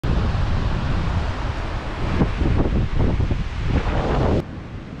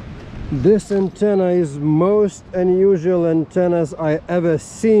This antenna is most unusual antennas I ever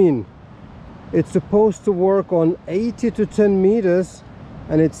seen. It's supposed to work on 80 to 10 meters,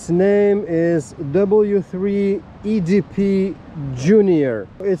 and its name is W3EDP Junior.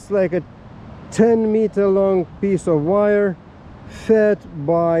 It's like a 10-meter long piece of wire fed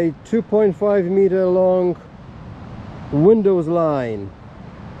by 2.5-meter long Windows line,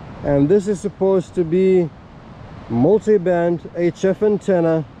 and this is supposed to be multi-band HF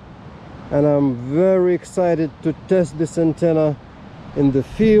antenna, and I'm very excited to test this antenna in the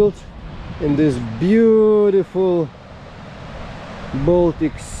field in this beautiful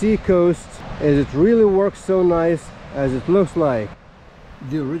Baltic Sea coast, as it really works so nice as it looks like.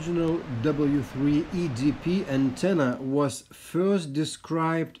 The original W3EDP antenna was first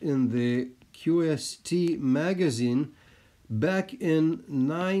described in the QST magazine back in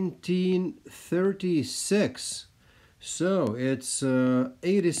 1936. So it's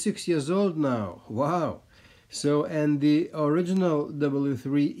 86 years old now. Wow. So, and the original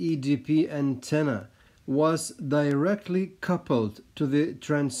W3EDP antenna was directly coupled to the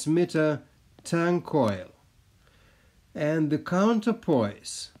transmitter tank coil, and the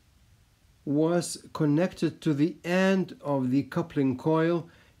counterpoise was connected to the end of the coupling coil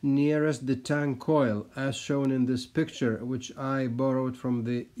nearest the tank coil, as shown in this picture, which I borrowed from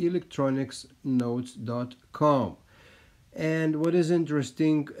the electronicsnotes.com. And what is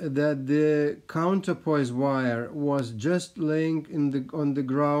interesting, that the counterpoise wire was just laying on the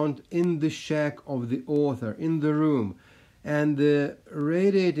ground in the shack of the author, in the room, and the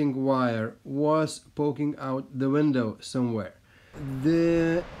radiating wire was poking out the window somewhere.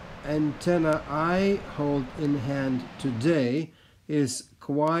 The antenna I hold in hand today is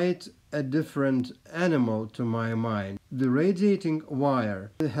quite a different animal to my mind. The radiating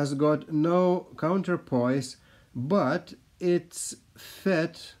wire has got no counterpoise, but it's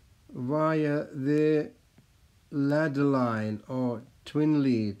fed via the ladder line or twin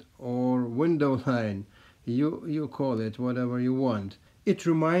lead or window line. You call it whatever you want. It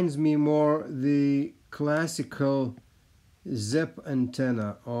reminds me more the classical Zepp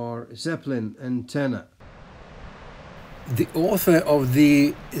antenna or Zeppelin antenna. The author of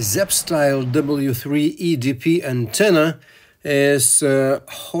the Zepp-style W3EDP antenna is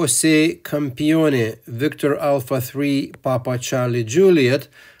Jose Campione, Victor Alpha 3 Papa Charlie Juliet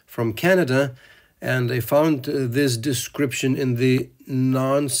from Canada, and I found this description in the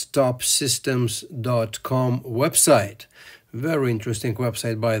nonstopsystems.com website. Very interesting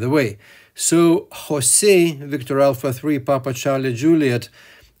website, by the way. So Jose, Victor Alpha 3 Papa Charlie Juliet,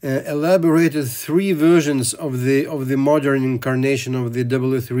 elaborated three versions of the modern incarnation of the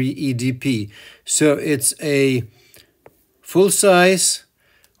W3EDP. So it's a full size,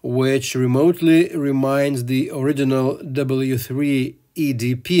 which remotely reminds the original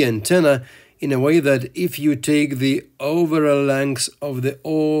W3EDP antenna, in a way that if you take the overall length of the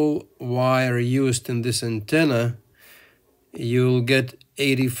all wire used in this antenna, you'll get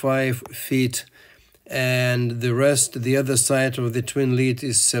 85 feet, and the rest, the other side of the twin lead,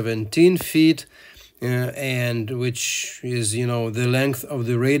 is 17 feet, and which is, you know, the length of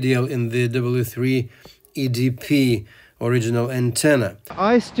the radial in the W3EDP original antenna.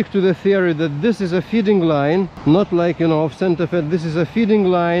 I stick to the theory that this is a feeding line, not like, you know, of center fed. This is a feeding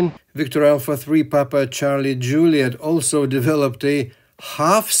line. Victor Alpha 3 Papa Charlie Juliet also developed a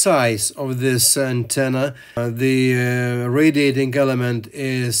half size of this antenna. The radiating element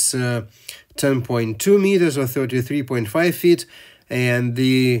is 10.2 meters or 33.5 feet, and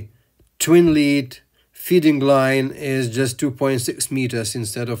the twin lead feeding line is just 2.6 meters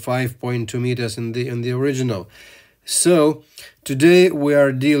instead of 5.2 meters in the original. So today we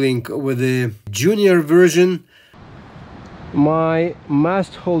are dealing with the junior version. My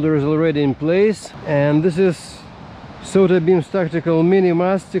mast holder is already in place, and this is Soda Beams Tactical mini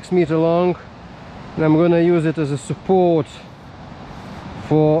mast, 6 meter long, and I'm gonna use it as a support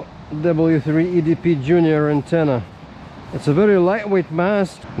for W3EDP Junior antenna. It's a very lightweight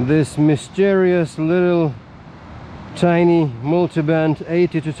mast. This mysterious little tiny multi-band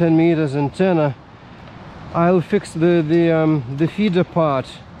 80 to 10 meters antenna. I'll fix the feeder part,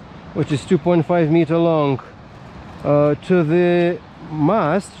 which is 2.5 meter long, to the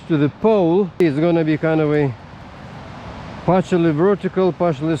mast, to the pole. It's gonna be kind of a partially vertical,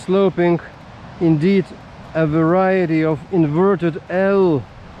 partially sloping, indeed a variety of inverted L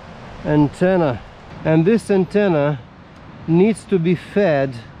antenna. And this antenna needs to be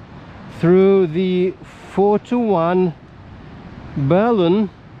fed through the 4-to-1 balun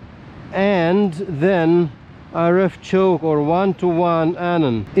and then RF choke or 1-to-1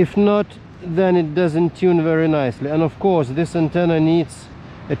 anon. If not, then it doesn't tune very nicely. And of course this antenna needs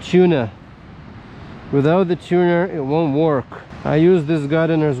a tuner. Without the tuner it won't work. I use this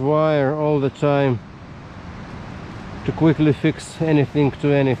gardener's wire all the time to quickly fix anything to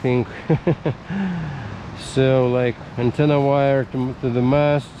anything. So like antenna wire to the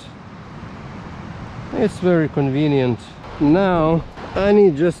mast, it's very convenient. Now I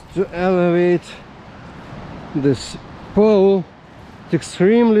need just to elevate this pole. It's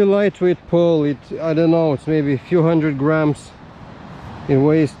extremely lightweight pole. I don't know, it's maybe a few hundred grams. It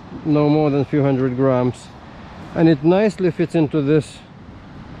weighs no more than a few hundred grams, and it nicely fits into this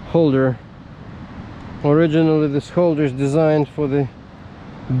holder. Originally this holder is designed for the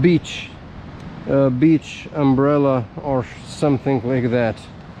beach umbrella or something like that,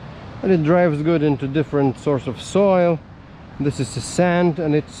 and it drives good into different sorts of soil. This is the sand,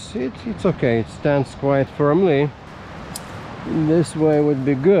 and it's okay, it stands quite firmly. This way would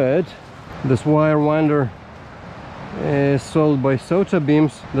be good. This wire winder is sold by Sota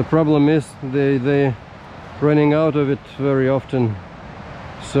Beams. The problem is they're running out of it very often,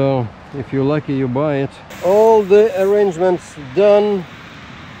 so if you're lucky you buy it. All the arrangements done.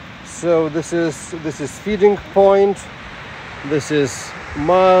 So this is feeding point, this is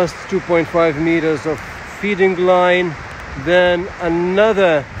mast, 2.5 meters of feeding line, then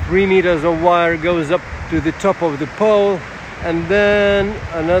another 3 meters of wire goes up to the top of the pole, and then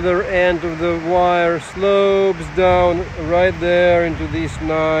another end of the wire slopes down right there into these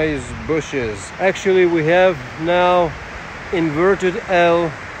nice bushes. Actually we have now inverted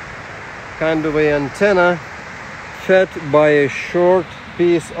L kind of a antenna fed by a short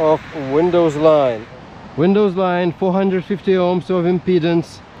piece of Windows line. Windows line, 450 ohms of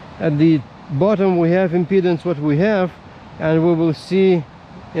impedance. At the bottom we have impedance what we have, and we will see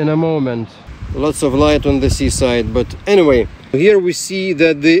in a moment. Lots of light on the seaside, but anyway, here we see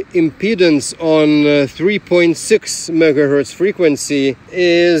that the impedance on 3.6 megahertz frequency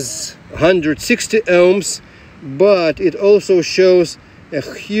is 160 ohms, but it also shows a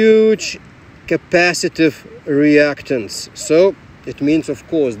huge capacitive reactance. So it means, of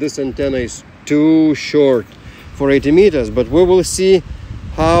course, this antenna is too short for 80 meters, but we will see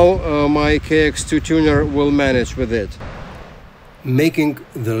how my KX2 tuner will manage with it. Making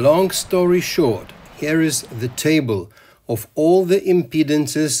the long story short, here is the table of all the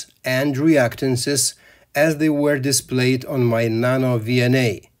impedances and reactances as they were displayed on my Nano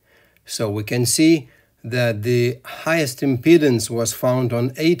VNA. So we can see that the highest impedance was found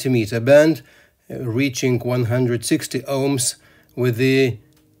on 80 meter band, reaching 160 ohms, with the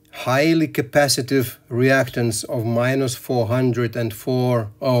highly capacitive reactance of minus 404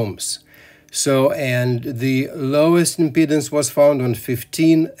 ohms. So, and the lowest impedance was found on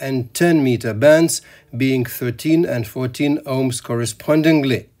 15 and 10 meter bands, being 13 and 14 ohms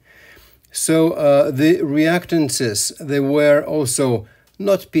correspondingly. So the reactances, they were also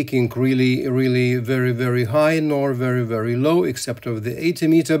not peaking really very high, nor very low, except of the 80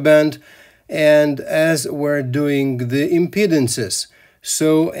 meter band. And as we're doing the impedances,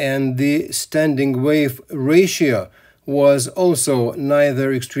 so, and the standing wave ratio was also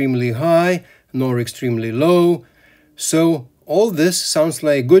neither extremely high nor extremely low. So all this sounds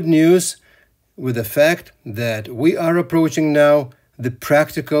like good news, with the fact that we are approaching now the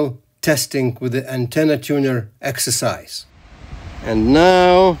practical testing with the antenna tuner exercise. And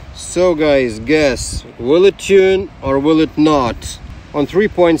now, so guys, guess, will it tune or will it not? On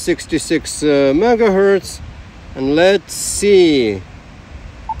 3.66 megahertz, and let's see.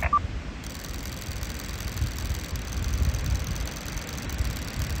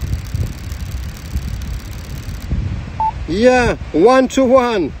 Yeah,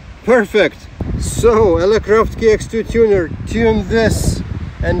 1-to-1, perfect. So Elecraft KX2 tuner tuned this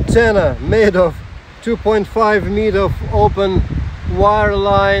antenna made of 2.5 meter of open wire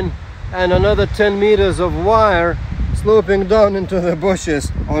line and another 10 meters of wire sloping down into the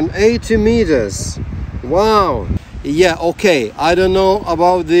bushes on 80 meters. Wow. Yeah, okay, I don't know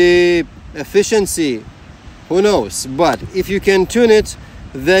about the efficiency, who knows, but if you can tune it,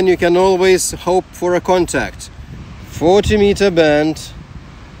 then you can always hope for a contact. 40 meter band,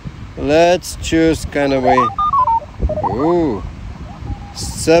 let's choose kind of a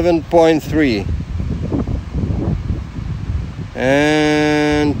 7.3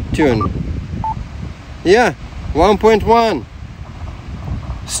 and tune. Yeah, 1.1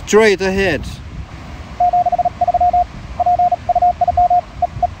 straight ahead.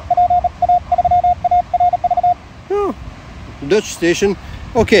 Oh, Dutch station.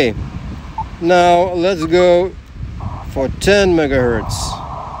 Okay, now let's go for 10 megahertz.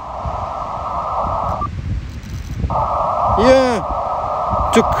 Yeah,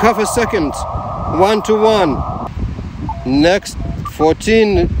 took half a second. 1-to-1. Next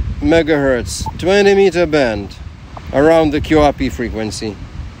 14 megahertz, 20 meter band, around the QRP frequency.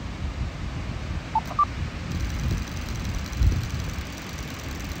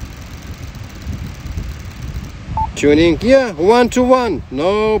 Tuning, yeah, 1-to-1,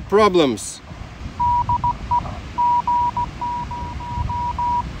 no problems.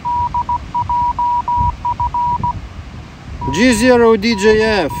 G0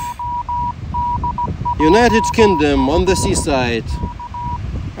 DJF, United Kingdom, on the seaside.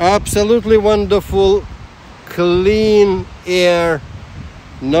 Absolutely wonderful, clean air,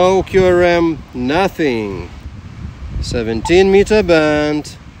 no QRM, nothing. 17 meter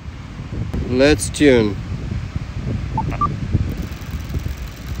band. Let's tune.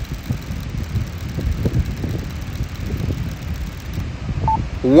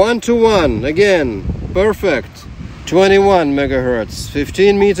 One-to-one, again, perfect. 21 megahertz,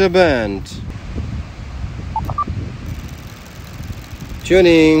 15 meter band.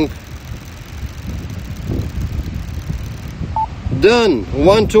 Tuning. Done,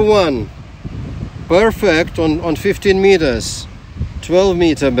 1-to-1. Perfect on 15 meters, 12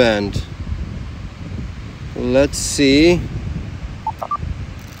 meter band. Let's see.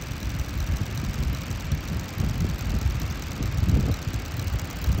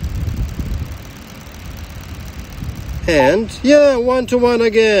 And yeah, 1-to-1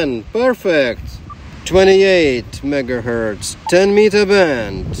 again, perfect. 28 megahertz, 10 meter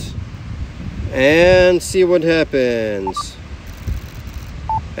band. And see what happens.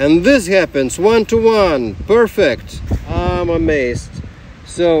 And this happens, 1-to-1, perfect. I'm amazed.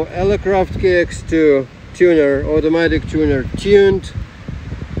 So Elecraft KX2 tuner, automatic tuner, tuned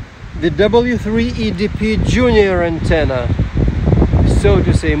the W3 EDP Junior antenna, so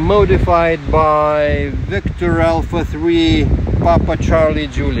to say, modified by Victor Alpha 3 Papa Charlie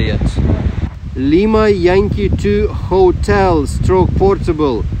Juliet. Lima Yankee 2 Hotel stroke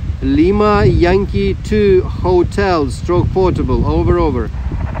portable. Lima Yankee 2 Hotel stroke portable. Over. Lima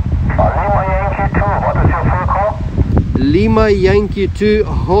Yankee 2, what is your full call? Lima Yankee 2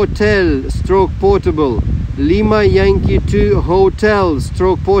 Hotel stroke portable. Lima Yankee 2 Hotel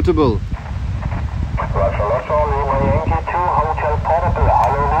stroke portable. Lima Yankee 2 Hotel portable.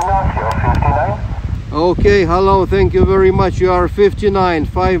 Hello Lina, you're 59. Okay, hello, thank you very much. You are 59,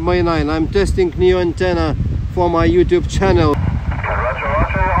 5 by 9. I'm testing new antenna for my YouTube channel.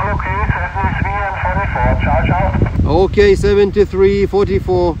 Okay, 73,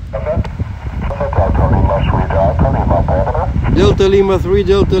 44. Delta Lima 3,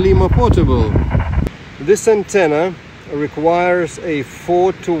 Delta Lima portable. This antenna requires a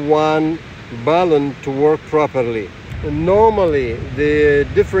 4-to-1 balun to work properly. Normally, the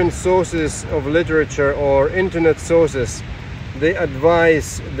different sources of literature or internet sources, they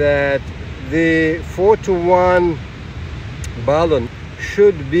advise that the 4-to-1 balun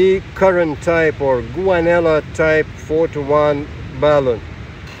should be current type or guanella type 4-to-1 balun.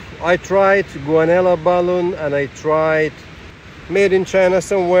 I tried guanella balun and I tried made in China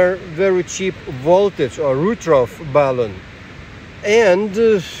somewhere very cheap voltage or Rutroff balun, and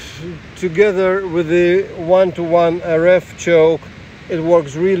together with the 1-to-1 RF choke, it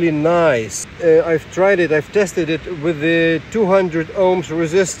works really nice. I've tried it, I've tested it with the 200 ohms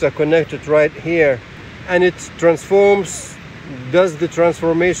resistor connected right here, and it transforms, does the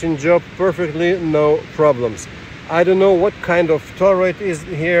transformation job perfectly, no problems. I don't know what kind of toroid is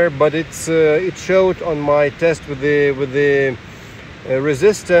here, but it showed on my test with the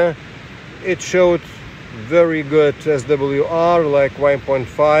resistor, it showed very good SWR, like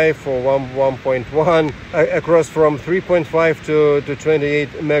 1.5 or 1.1 across from 3.5 to 28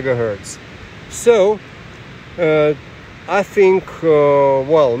 megahertz. So I think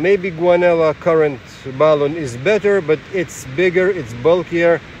well, maybe guanella current balun is better, but it's bigger, it's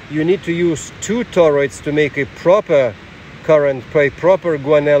bulkier. You need to use 2 toroids to make a proper current, a proper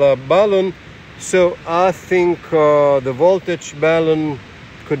guanella balun. So I think the voltage balun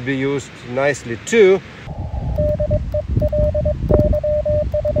could be used nicely too.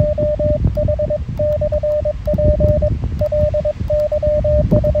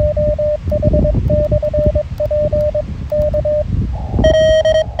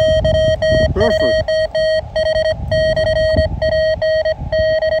 Perfect.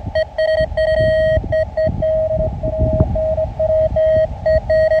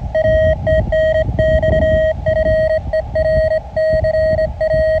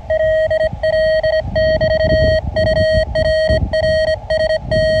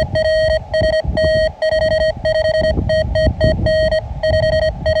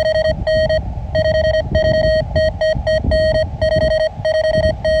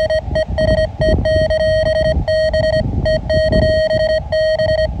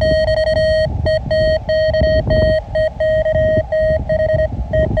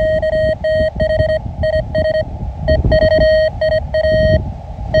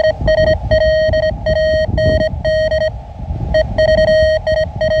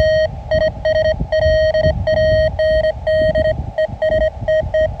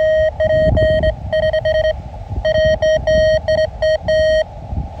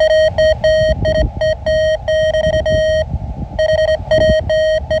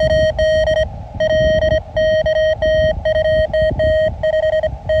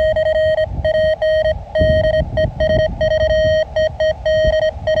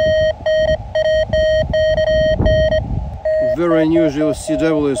 unusual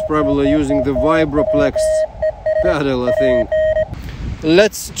CW is probably using the Vibroplex pedal, I think.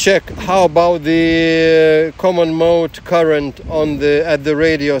 Let's check how about the common mode current on at the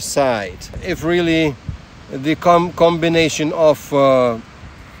radio side. If really the combination of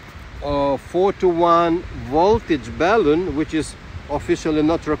 4-to-1 voltage balloon, which is officially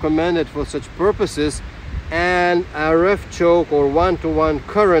not recommended for such purposes, and RF choke or 1-to-1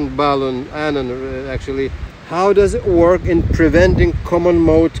 current balloon, actually, how does it work in preventing common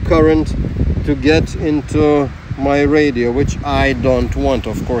mode current to get into my radio, which I don't want,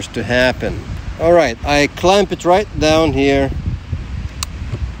 of course, to happen. All right, I clamp it right down here.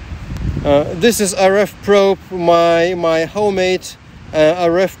 This is RF probe, my homemade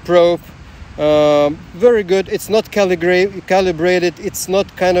RF probe. Very good. It's not calibrated. It's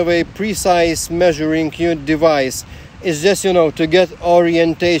not kind of a precise measuring device. It's just, you know, to get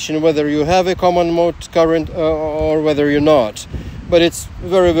orientation, whether you have a common mode current or whether you're not. But it's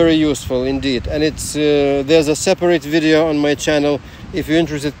very, very useful indeed. And it's there's a separate video on my channel. If you're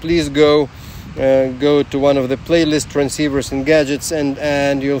interested, please go to one of the playlist transceivers and gadgets,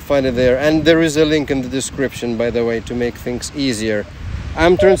 and you'll find it there. And there is a link in the description, by the way, to make things easier.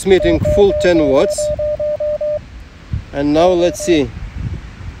 I'm transmitting full 10 watts. And now let's see.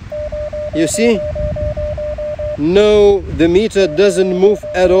 You see? No, the meter doesn't move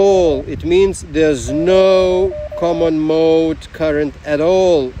at all. It means there's no common mode current at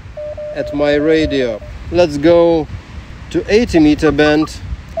all at my radio. Let's go to 80 meter band,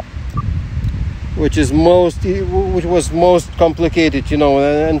 which was most complicated. You know,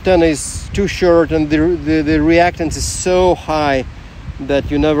 the antenna is too short and the reactance is so high that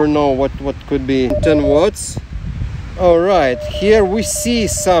you never know what could be. 10 watts. All right, here we see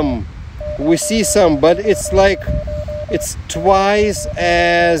some, but it's like it's twice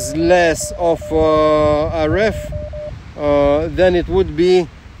as less of RF than it would be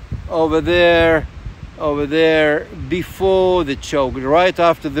over there before the choke, right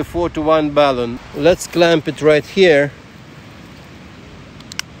after the 4-to-1 balloon. Let's clamp it right here.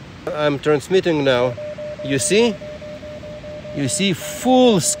 I'm transmitting now. You see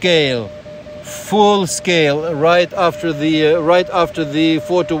full scale right after the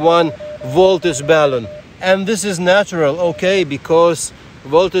 4-to-1 voltage balloon. And this is natural, okay, because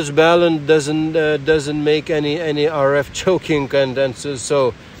voltage balloon doesn't make any RF choking, and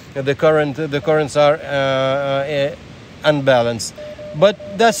so the currents are unbalanced.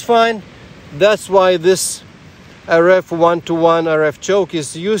 But that's fine. That's why this RF 1-to-1 RF choke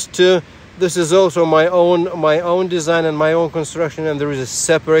is used to. This is also my own design and my own construction, and there is a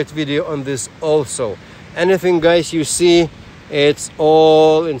separate video on this also. Anything, guys, you see, it's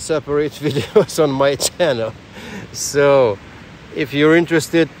all in separate videos on my channel. So if you're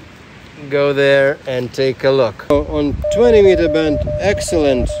interested, go there and take a look. On 20 meter band,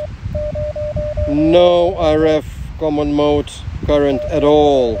 excellent. No RF common mode current at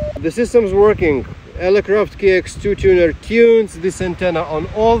all. The system's working. Elecraft KX2 tuner tunes this antenna on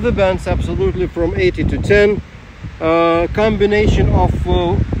all the bands absolutely from 80 to 10. Combination of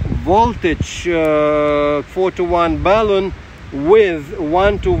voltage 4-to-1 balloon with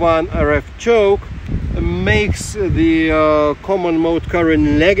 1-to-1 RF choke makes the common mode current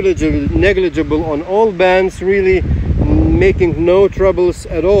negligible on all bands, really making no troubles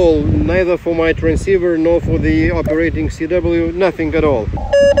at all, neither for my transceiver nor for the operating CW, nothing at all.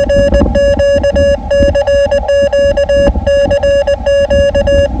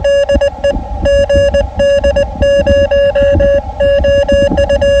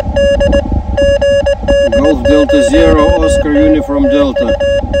 Golf Delta Zero, Oscar Uniform Delta.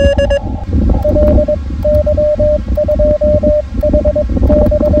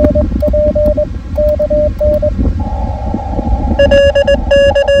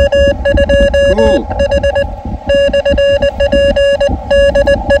 Cool.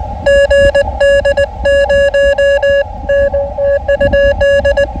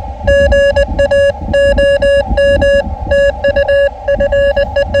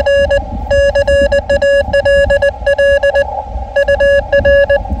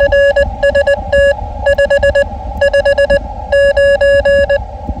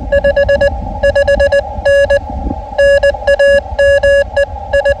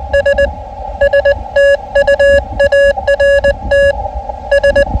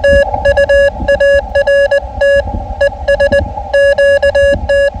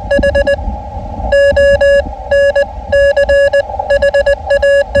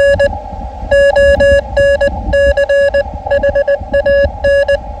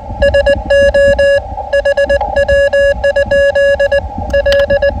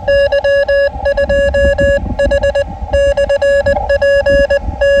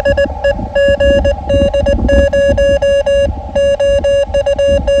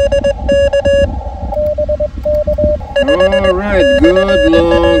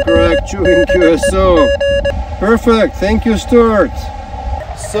 chewing QSO. Perfect, thank you, Stuart.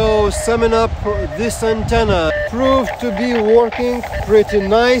 So, summing up, this antenna proved to be working pretty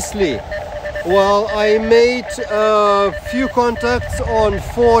nicely. Well, I made a few contacts on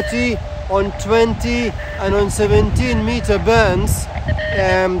 40, on 20 and on 17-meter bands,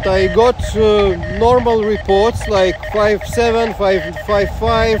 and I got normal reports like 5.7,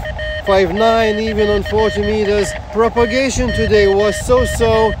 5.5, 5.9, even on 40 meters. Propagation today was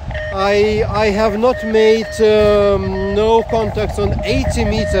so-so. I have not made no contacts on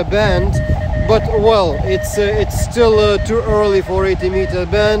 80-meter band, but well, it's still too early for 80-meter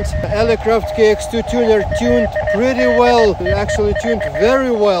band. Elecraft KX2 tuner tuned pretty well, actually tuned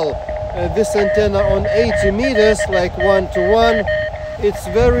very well this antenna on 80 meters, like 1-to-1. It's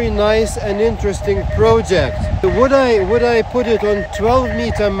very nice and interesting project. Would I put it on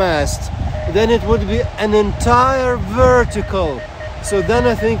 12-meter mast, then it would be an entire vertical. So then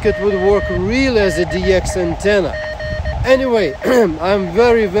I think it would work really as a DX antenna. Anyway, I'm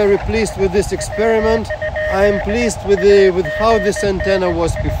very pleased with this experiment. I'm pleased with how this antenna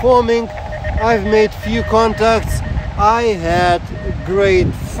was performing. I've made few contacts. I had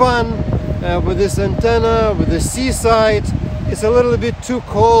great fun with this antenna, with the seaside. It's a little bit too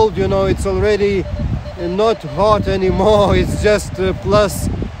cold, you know, it's already not hot anymore. It's just plus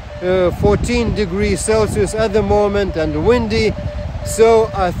 14 degrees Celsius at the moment and windy. So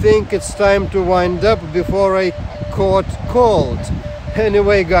I think it's time to wind up before I caught cold.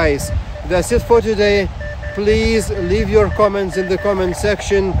 Anyway, guys, that's it for today. Please leave your comments in the comment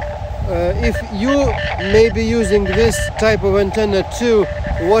section. If you may be using this type of antenna too,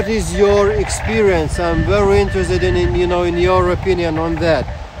 what is your experience? I'm very interested in your opinion on that.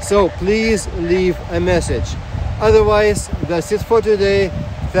 So please leave a message. Otherwise, that's it for today.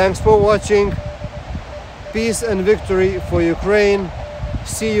 Thanks for watching. Peace and victory for Ukraine.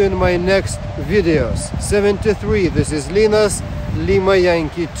 See you in my next videos. 73, this is Linas Lima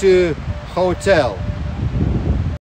Yankee 2 Hotel.